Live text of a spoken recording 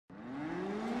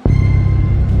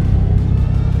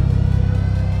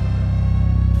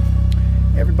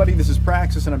everybody, this is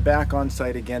Praxis and I'm back on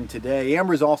site again today.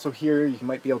 Amber's also here. You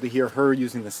might be able to hear her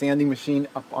using the sanding machine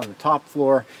up on the top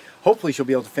floor. Hopefully she'll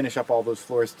be able to finish up all those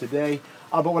floors today.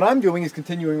 But what I'm doing is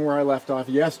continuing where I left off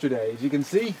yesterday. As you can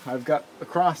see, I've got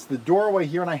across the doorway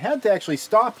here, and I had to actually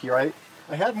stop here.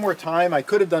 I had more time. I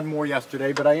could have done more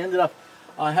yesterday, but I ended up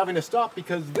having to stop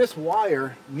because this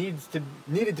wire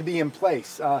needed to be in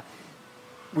place.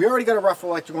 We already got a rough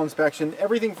electrical inspection.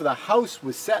 Everything for the house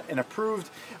was set and approved,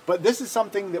 but this is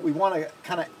something that we want to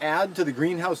kind of add to the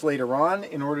greenhouse later on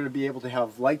in order to be able to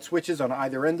have light switches on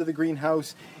either end of the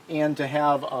greenhouse and to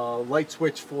have a light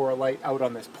switch for a light out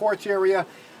on this porch area.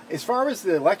 As far as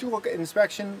the electrical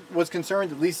inspection was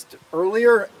concerned, at least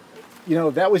earlier, you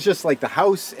know, that was just like the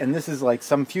house, and this is like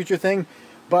some future thing.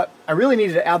 But I really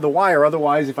needed to add the wire,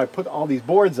 otherwise if I put all these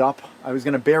boards up, I was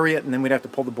going to bury it and then we'd have to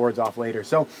pull the boards off later.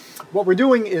 So what we're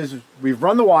doing is we've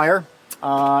run the wire,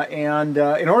 and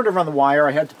in order to run the wire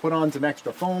I had to put on some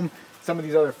extra foam. Some of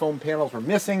these other foam panels were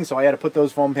missing, so I had to put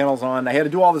those foam panels on. I had to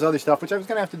do all this other stuff, which I was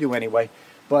going to have to do anyway.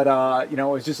 But, you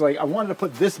know, it's just like I wanted to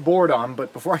put this board on,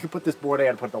 but before I could put this board, I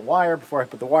had to put the wire. Before I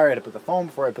put the wire, I had to put the foam.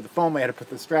 Before I put the foam, I had to put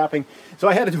the strapping. So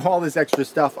I had to do all this extra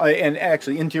stuff, and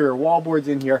actually interior wall boards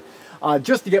in here,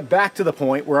 just to get back to the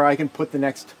point where I can put the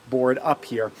next board up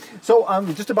here. So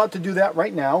I'm just about to do that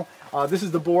right now. This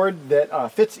is the board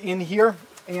that fits in here,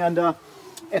 and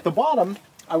at the bottom,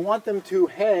 I want them to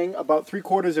hang about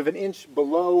 3/4 of an inch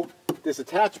below this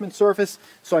attachment surface.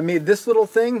 So I made this little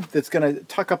thing that's going to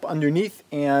tuck up underneath,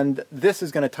 and this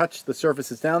is going to touch the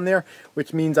surfaces down there,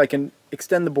 which means I can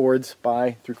extend the boards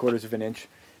by 3/4 of an inch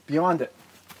beyond it.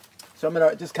 So I'm going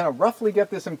to just kind of roughly get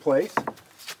this in place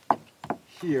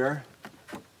here.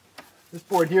 This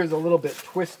board here is a little bit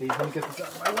twisty. Let me get this out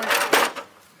of my way.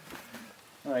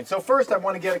 All right, so first I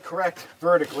want to get it correct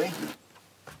vertically,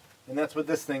 and that's what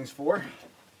this thing's for.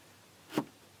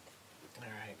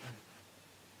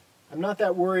 I'm not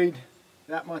that worried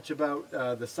that much about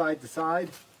the side to side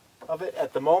of it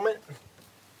at the moment. I'm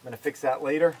going to fix that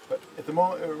later, but at the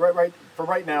moment, for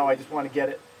right now, I just want to get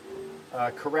it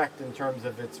correct in terms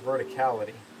of its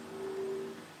verticality.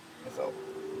 So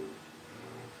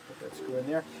put that screw in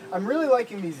there. I'm really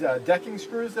liking these decking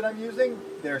screws that I'm using.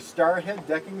 They're star head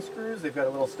decking screws. They've got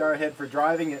a little star head for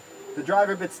driving. The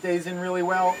driver bit stays in really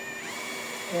well,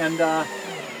 and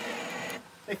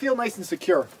they feel nice and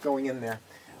secure going in there.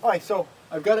 Alright, so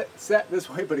I've got it set this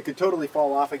way, but it could totally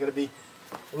fall off. I got to be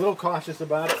a little cautious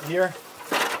about it here.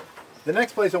 The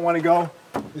next place I want to go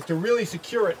is to really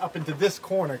secure it up into this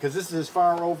corner, because this is as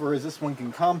far over as this one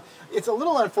can come. It's a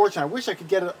little unfortunate. I wish I could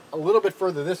get it a little bit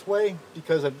further this way,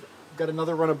 because I've got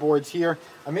another run of boards here.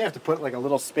 I may have to put like a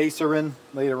little spacer in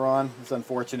later on. It's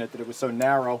unfortunate that it was so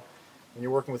narrow. When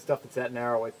you're working with stuff that's that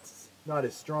narrow, it's not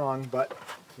as strong, but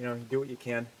you know, you do what you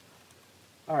can.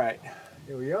 Alright,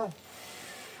 here we go.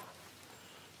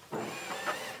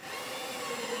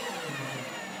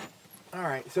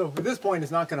 Alright, so at this point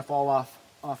it's not going to fall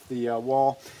off the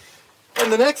wall.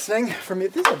 And the next thing for me,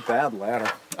 this is a bad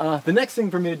ladder. The next thing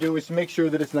for me to do is to make sure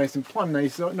that it's nice and plumb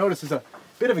nice. So notice there's a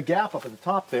bit of a gap up at the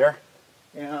top there.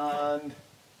 And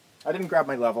I didn't grab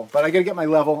my level, but I got to get my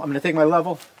level. I'm going to take my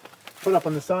level, put up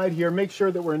on the side here, make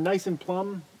sure that we're nice and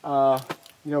plumb,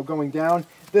 you know, going down.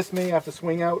 This may have to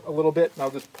swing out a little bit, and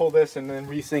I'll just pull this and then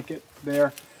resync it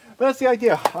there. But that's the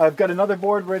idea. I've got another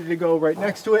board ready to go right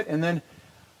next to it, and then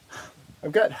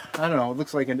I've got, I don't know, it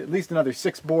looks like at least another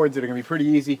 6 boards that are going to be pretty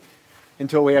easy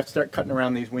until we have to start cutting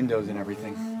around these windows and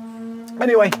everything.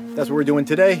 Anyway, that's what we're doing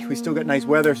today. We still got nice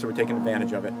weather, so we're taking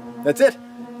advantage of it. That's it.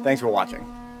 Thanks for watching.